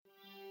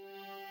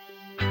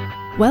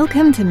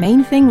Welcome to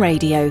Main Thing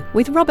Radio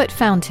with Robert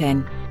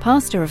Fountain,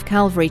 pastor of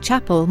Calvary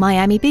Chapel,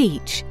 Miami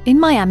Beach, in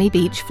Miami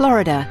Beach,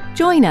 Florida.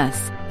 Join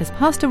us as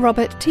Pastor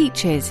Robert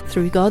teaches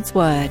through God's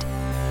Word.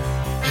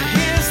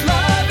 His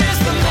love is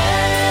the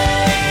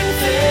main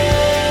thing.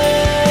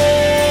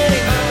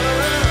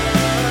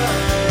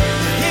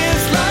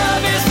 His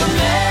love is the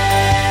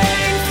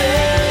main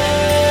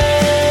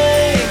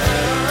thing.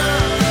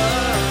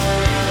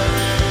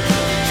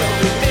 So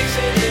we're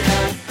mixing it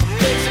up,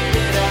 mixing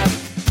it up.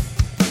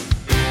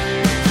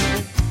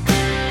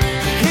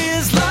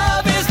 His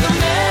love is the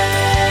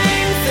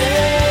main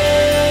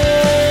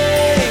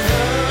thing.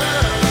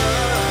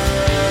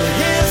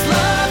 His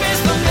love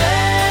is the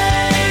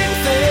main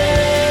thing.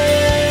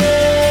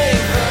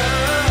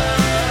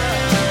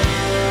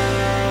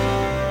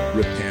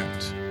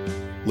 Repent.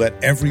 Let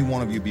every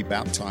one of you be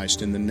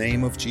baptized in the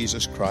name of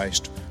Jesus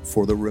Christ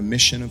for the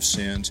remission of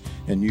sins,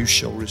 and you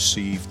shall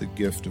receive the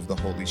gift of the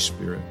Holy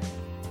Spirit.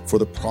 For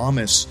the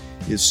promise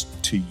is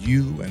to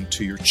you and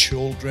to your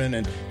children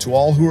and to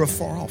all who are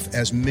far off,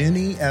 as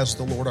many as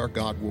the Lord our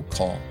God will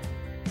call.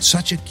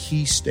 Such a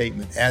key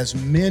statement, as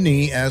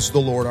many as the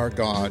Lord our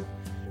God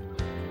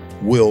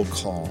will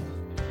call.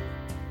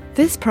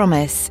 This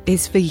promise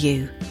is for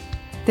you.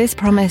 This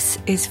promise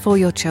is for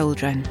your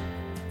children.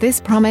 This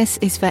promise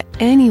is for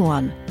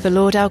anyone the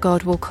Lord our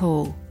God will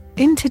call.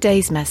 In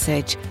today's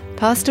message,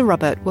 Pastor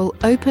Robert will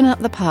open up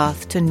the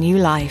path to new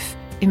life,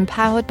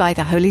 empowered by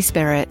the Holy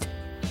Spirit.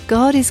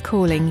 God is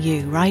calling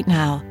you right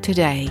now,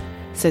 today,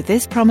 so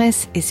this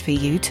promise is for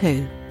you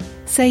too.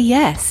 Say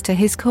yes to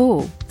his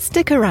call.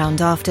 Stick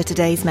around after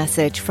today's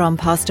message from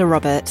Pastor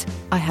Robert.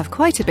 I have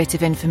quite a bit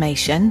of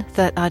information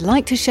that I'd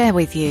like to share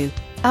with you.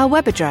 Our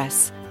web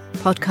address,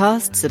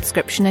 podcast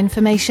subscription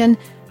information,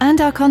 and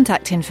our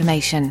contact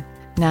information.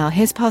 Now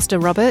here's Pastor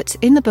Robert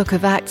in the book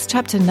of Acts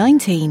chapter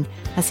 19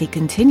 as he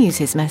continues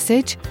his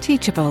message,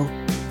 Teachable.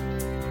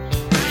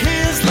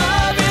 His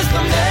love is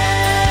the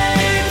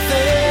main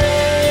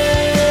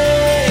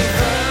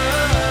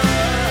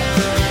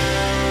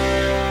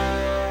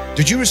thing.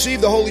 Did you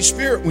receive the Holy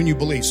Spirit when you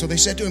believed? So they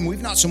said to him,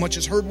 we've not so much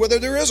as heard whether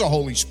there is a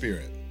Holy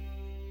Spirit.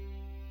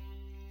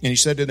 And he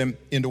said to them,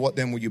 into what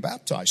then will you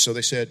baptize? So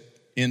they said,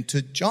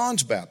 into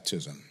John's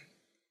baptism.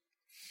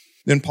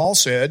 Then Paul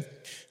said,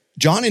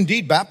 John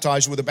indeed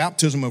baptized with a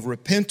baptism of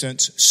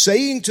repentance,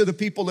 saying to the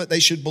people that they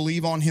should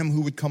believe on him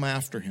who would come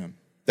after him,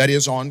 that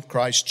is, on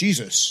Christ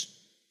Jesus.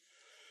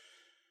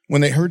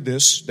 When they heard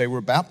this, they were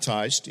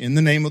baptized in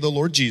the name of the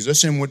Lord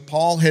Jesus, and when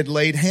Paul had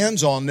laid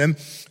hands on them,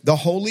 the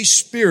Holy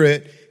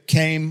Spirit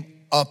came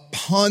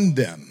upon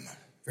them.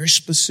 Very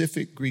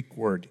specific Greek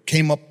word,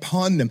 came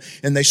upon them,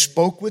 and they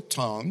spoke with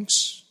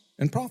tongues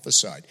and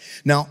prophesied.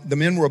 Now, the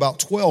men were about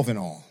 12 in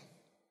all.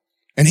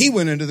 And he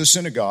went into the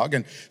synagogue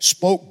and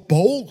spoke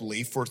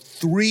boldly for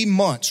 3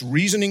 months,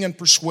 reasoning and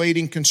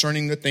persuading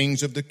concerning the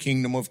things of the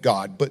kingdom of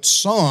God. But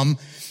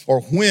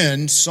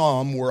when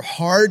some were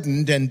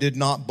hardened and did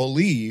not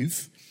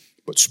believe,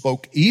 but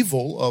spoke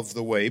evil of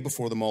the way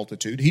before the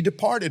multitude, he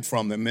departed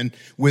from them and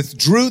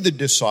withdrew the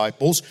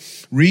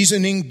disciples,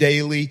 reasoning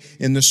daily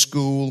in the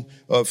school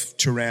of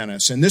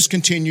Tyrannus. And this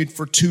continued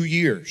for 2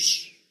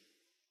 years,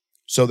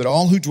 so that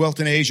all who dwelt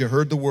in Asia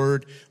heard the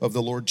word of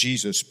the Lord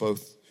Jesus,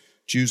 both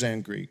Jews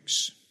and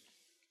Greeks.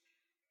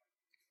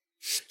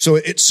 So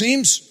it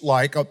seems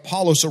like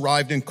Apollos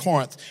arrived in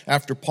Corinth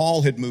after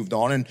Paul had moved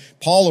on, and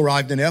Paul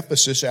arrived in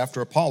Ephesus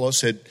after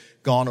Apollos had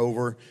gone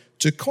over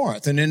to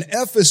Corinth. And in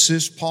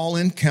Ephesus, Paul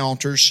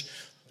encounters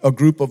a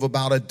group of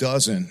about a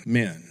dozen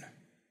men,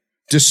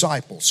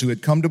 disciples who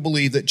had come to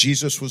believe that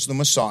Jesus was the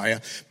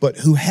Messiah, but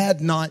who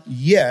had not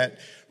yet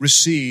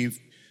received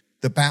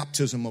the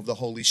baptism of the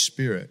Holy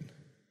Spirit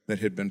that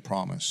had been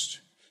promised.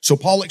 So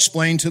Paul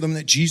explained to them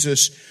that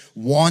Jesus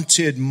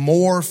wanted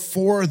more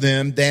for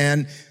them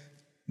than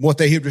what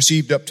they had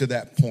received up to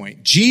that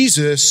point.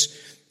 Jesus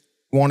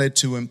wanted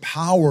to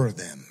empower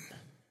them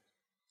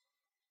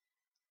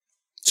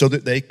so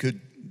that they could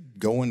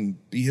go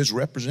and be his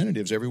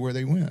representatives everywhere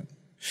they went.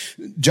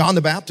 John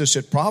the Baptist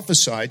had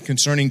prophesied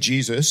concerning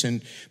Jesus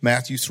in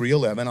Matthew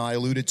 3:11. I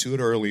alluded to it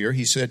earlier.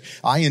 He said,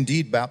 I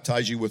indeed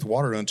baptize you with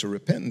water unto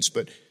repentance,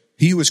 but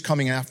he who is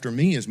coming after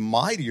me is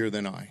mightier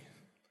than I,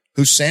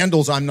 whose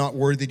sandals I'm not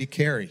worthy to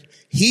carry.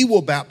 He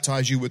will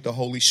baptize you with the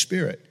Holy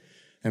Spirit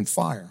and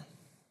fire.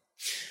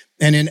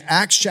 And in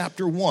Acts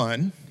chapter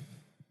 1,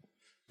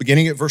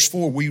 beginning at verse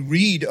 4, we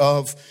read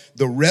of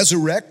the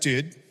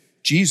resurrected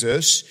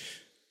Jesus,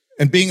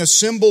 and being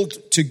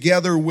assembled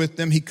together with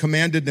them, he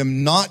commanded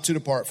them not to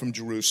depart from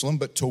Jerusalem,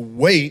 but to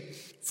wait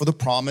for the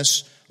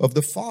promise of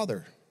the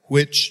Father,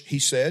 which he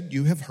said,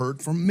 you have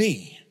heard from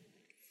me.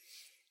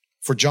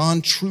 For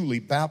John truly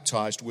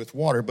baptized with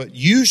water, but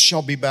you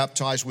shall be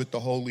baptized with the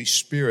Holy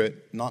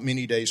Spirit not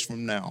many days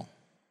from now.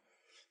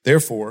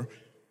 Therefore,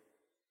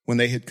 when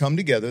they had come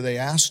together, they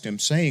asked him,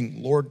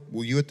 saying, Lord,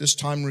 will you at this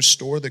time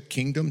restore the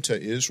kingdom to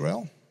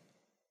Israel?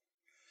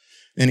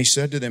 And he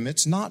said to them,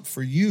 it's not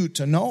for you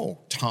to know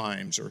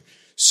times or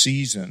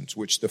seasons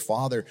which the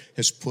Father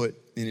has put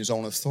in his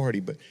own authority,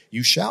 but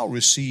you shall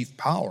receive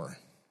power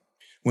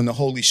when the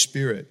Holy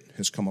Spirit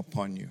has come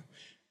upon you.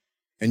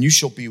 And you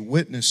shall be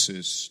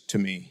witnesses to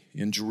me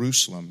in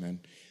Jerusalem and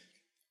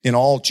in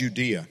all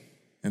Judea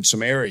and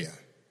Samaria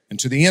and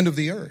to the end of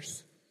the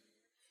earth.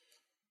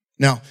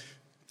 Now,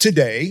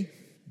 today,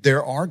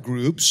 there are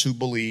groups who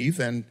believe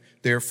and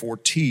therefore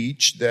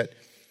teach that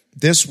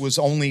this was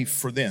only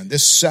for them.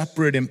 This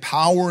separate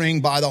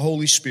empowering by the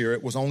Holy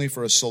Spirit was only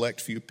for a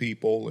select few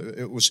people.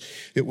 It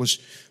was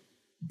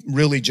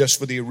really just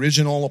for the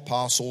original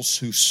apostles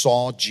who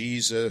saw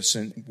Jesus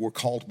and were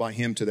called by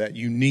him to that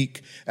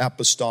unique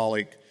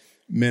apostolic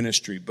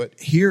ministry. But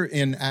here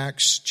in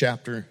Acts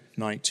chapter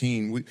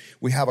 19,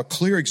 we have a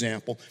clear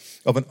example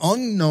of an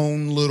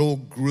unknown little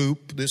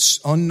group,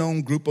 this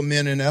unknown group of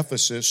men in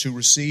Ephesus who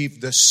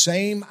received the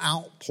same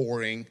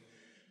outpouring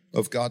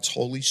of God's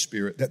Holy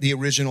Spirit that the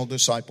original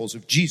disciples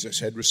of Jesus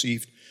had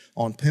received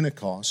on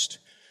Pentecost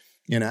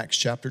in Acts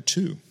chapter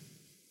 2.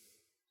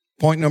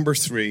 Point number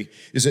 3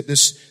 is that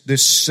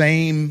this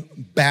same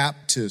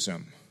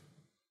baptism,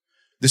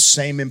 this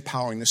same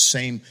empowering, this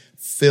same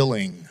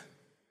filling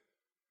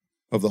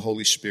of the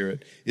Holy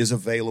Spirit is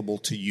available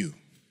to you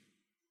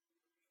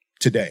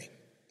today,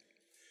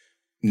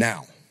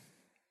 now.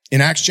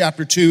 In Acts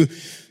chapter 2,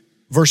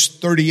 verse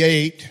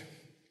 38,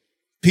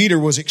 Peter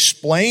was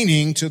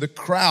explaining to the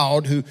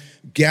crowd who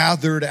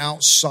gathered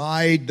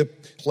outside the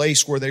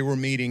place where they were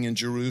meeting in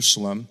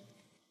Jerusalem.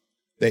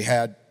 They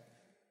had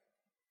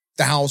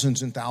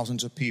thousands and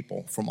thousands of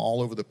people from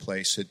all over the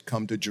place had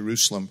come to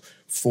Jerusalem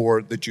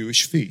for the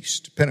Jewish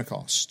feast,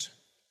 Pentecost.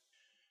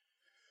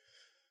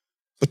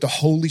 But the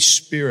Holy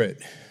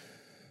Spirit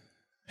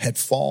had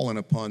fallen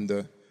upon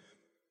the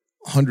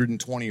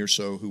 120 or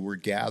so who were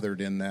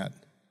gathered in that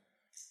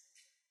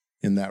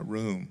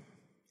room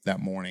that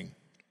morning.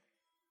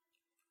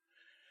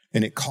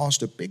 And it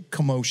caused a big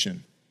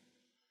commotion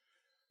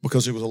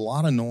because there was a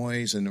lot of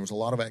noise and there was a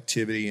lot of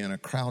activity and a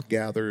crowd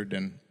gathered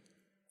and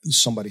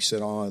somebody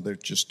said, oh, they're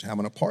just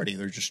having a party.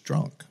 They're just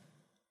drunk.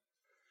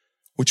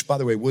 Which, by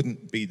the way,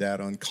 wouldn't be that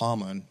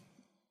uncommon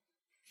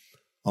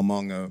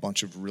among a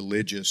bunch of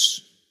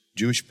religious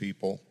Jewish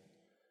people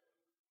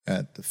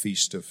at the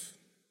Feast of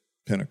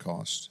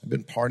Pentecost. I've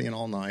been partying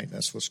all night.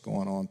 That's what's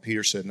going on.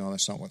 Peter said, no,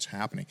 that's not what's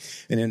happening.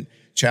 And in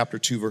chapter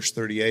 2, verse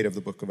 38 of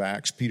the book of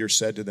Acts, Peter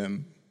said to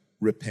them,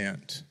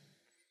 repent.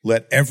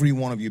 Let every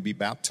one of you be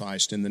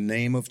baptized in the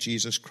name of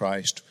Jesus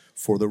Christ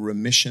for the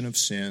remission of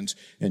sins,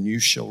 and you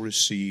shall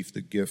receive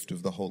the gift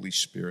of the Holy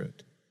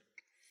Spirit.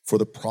 For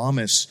the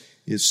promise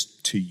is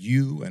to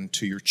you and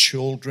to your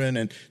children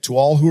and to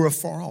all who are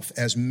afar off,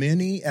 as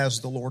many as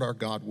the Lord our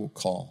God will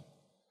call.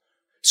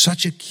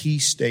 Such a key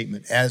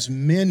statement. As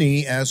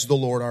many as the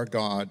Lord our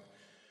God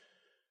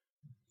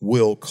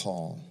will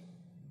call.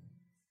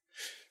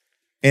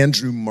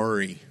 Andrew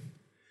Murray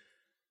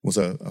was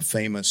a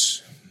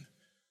famous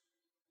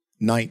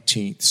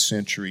 19th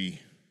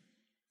century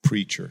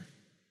preacher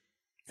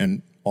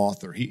and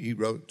author. He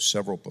wrote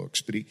several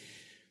books, but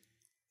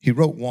he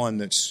wrote one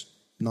that's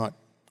not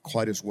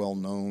quite as well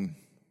known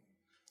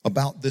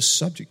about this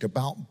subject,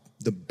 about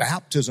the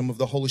baptism of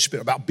the Holy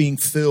Spirit, about being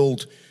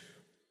filled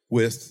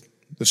with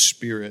the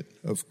Spirit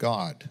of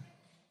God.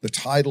 The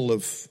title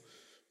of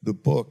the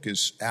book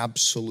is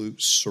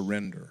Absolute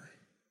Surrender.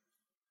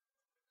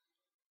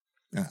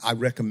 I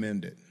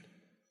recommend it.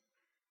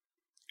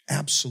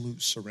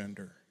 Absolute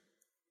surrender.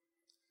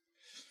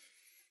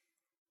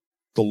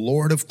 The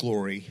Lord of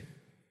glory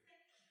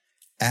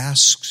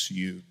asks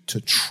you to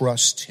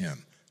trust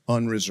him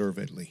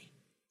unreservedly.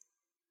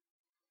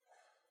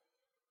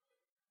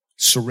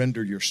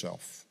 Surrender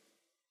yourself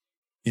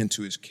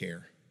into his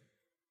care.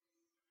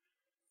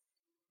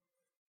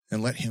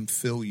 And let him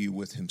fill you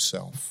with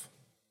himself.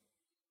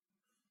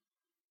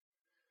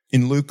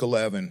 In Luke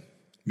 11,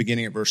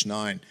 beginning at verse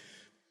 9,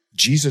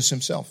 Jesus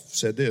himself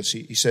said this.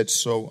 He said,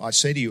 so I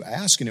say to you,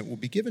 ask and it will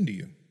be given to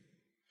you.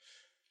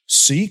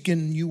 Seek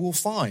and you will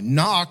find.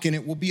 Knock and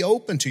it will be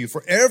open to you.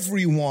 For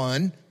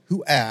everyone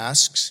who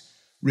asks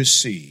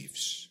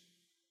receives.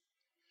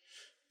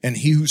 And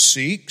he who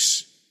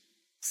seeks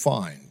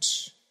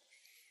finds.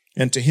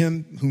 And to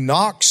him who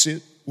knocks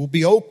it will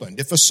be opened.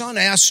 If a son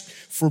asks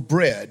for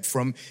bread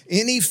from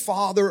any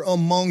father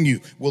among you,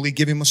 will he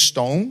give him a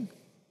stone?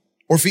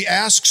 Or if he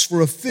asks for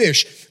a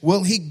fish,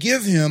 will he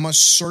give him a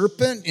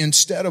serpent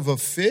instead of a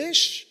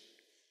fish?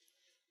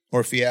 Or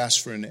if he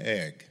asks for an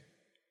egg,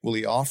 will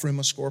he offer him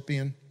a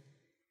scorpion?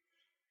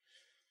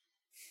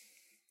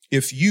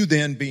 If you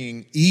then,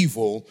 being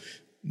evil,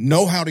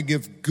 know how to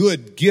give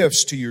good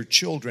gifts to your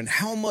children,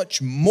 how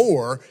much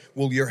more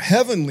will your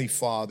heavenly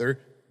Father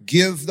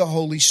give the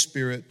Holy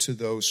Spirit to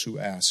those who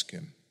ask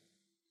him?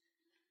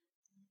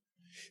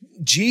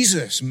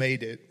 Jesus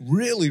made it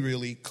really,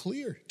 really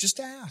clear. Just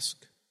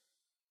ask.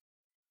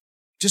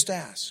 Just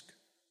ask.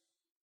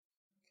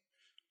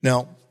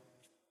 Now,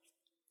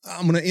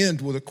 I'm going to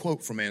end with a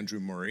quote from Andrew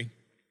Murray.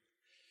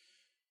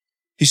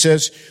 He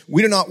says,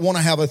 we do not want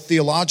to have a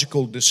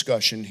theological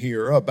discussion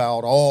here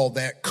about all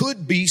that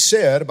could be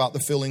said about the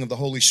filling of the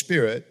Holy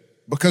Spirit.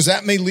 because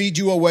that may lead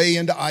you away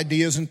into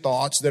ideas and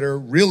thoughts that are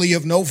really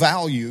of no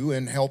value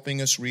in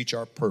helping us reach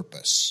our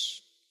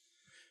purpose.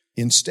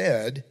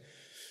 Instead,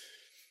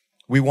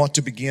 we want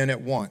to begin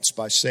at once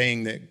by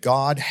saying that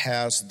God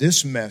has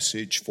this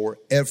message for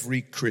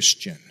every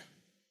Christian.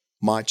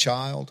 My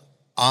child,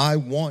 I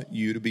want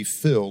you to be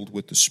filled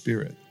with the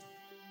Spirit.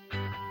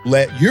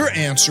 Let your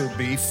answer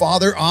be,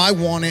 Father, I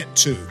want it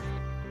too.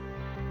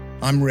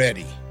 I'm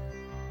ready.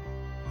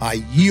 I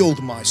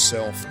yield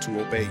myself to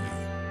obey you.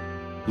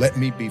 Let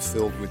me be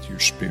filled with your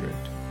Spirit.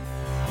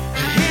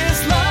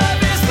 His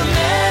love is the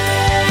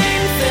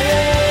main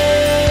thing.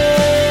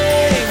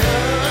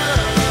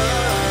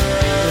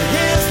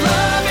 His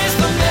love is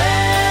the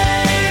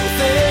main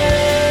thing.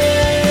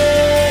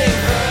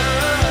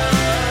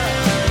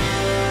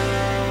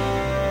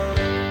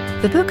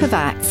 The Book of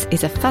Acts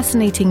is a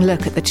fascinating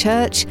look at the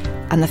church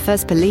and the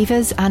first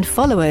believers and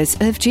followers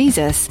of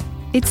Jesus.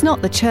 It's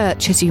not the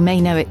church as you may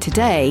know it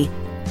today,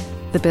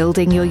 the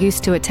building you're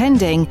used to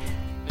attending,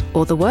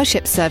 or the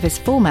worship service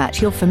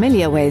format you're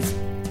familiar with.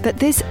 But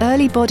this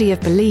early body of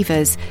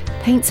believers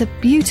paints a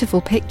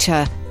beautiful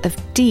picture of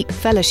deep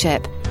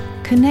fellowship,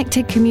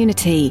 connected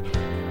community,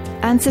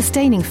 and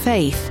sustaining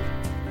faith,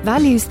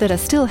 values that are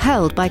still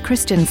held by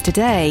Christians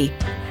today.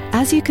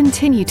 As you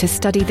continue to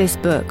study this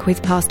book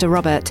with Pastor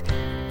Robert,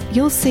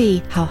 you'll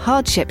see how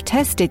hardship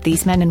tested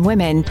these men and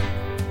women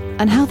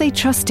and how they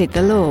trusted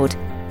the Lord.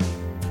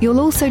 You'll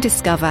also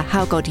discover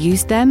how God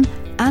used them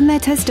and their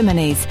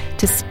testimonies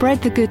to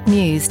spread the good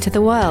news to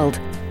the world.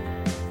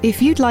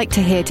 If you'd like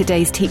to hear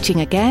today's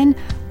teaching again,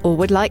 or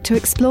would like to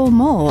explore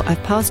more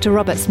of Pastor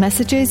Robert's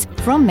messages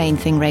from Main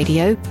Thing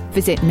Radio,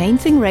 visit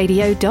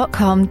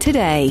mainthingradio.com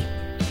today.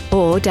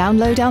 Or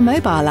download our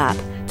mobile app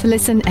to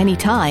listen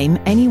anytime,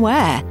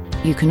 anywhere.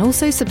 You can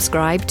also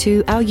subscribe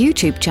to our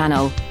YouTube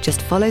channel.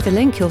 Just follow the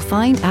link you'll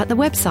find at the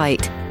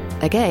website.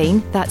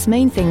 Again, that's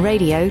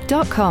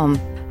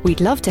mainthingradio.com. We'd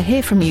love to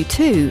hear from you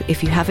too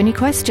if you have any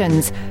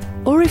questions,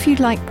 or if you'd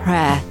like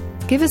prayer.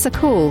 Give us a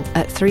call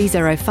at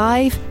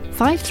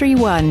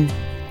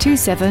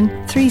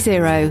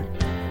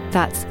 305-531-2730.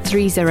 That's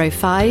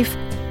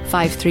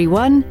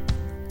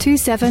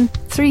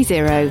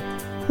 305-531-2730.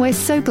 We're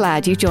so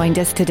glad you joined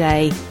us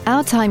today.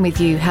 Our time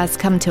with you has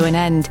come to an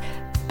end,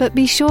 but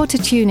be sure to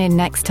tune in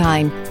next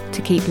time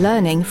to keep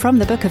learning from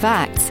the Book of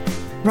Acts,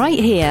 right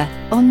here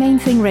on Main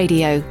Thing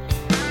Radio.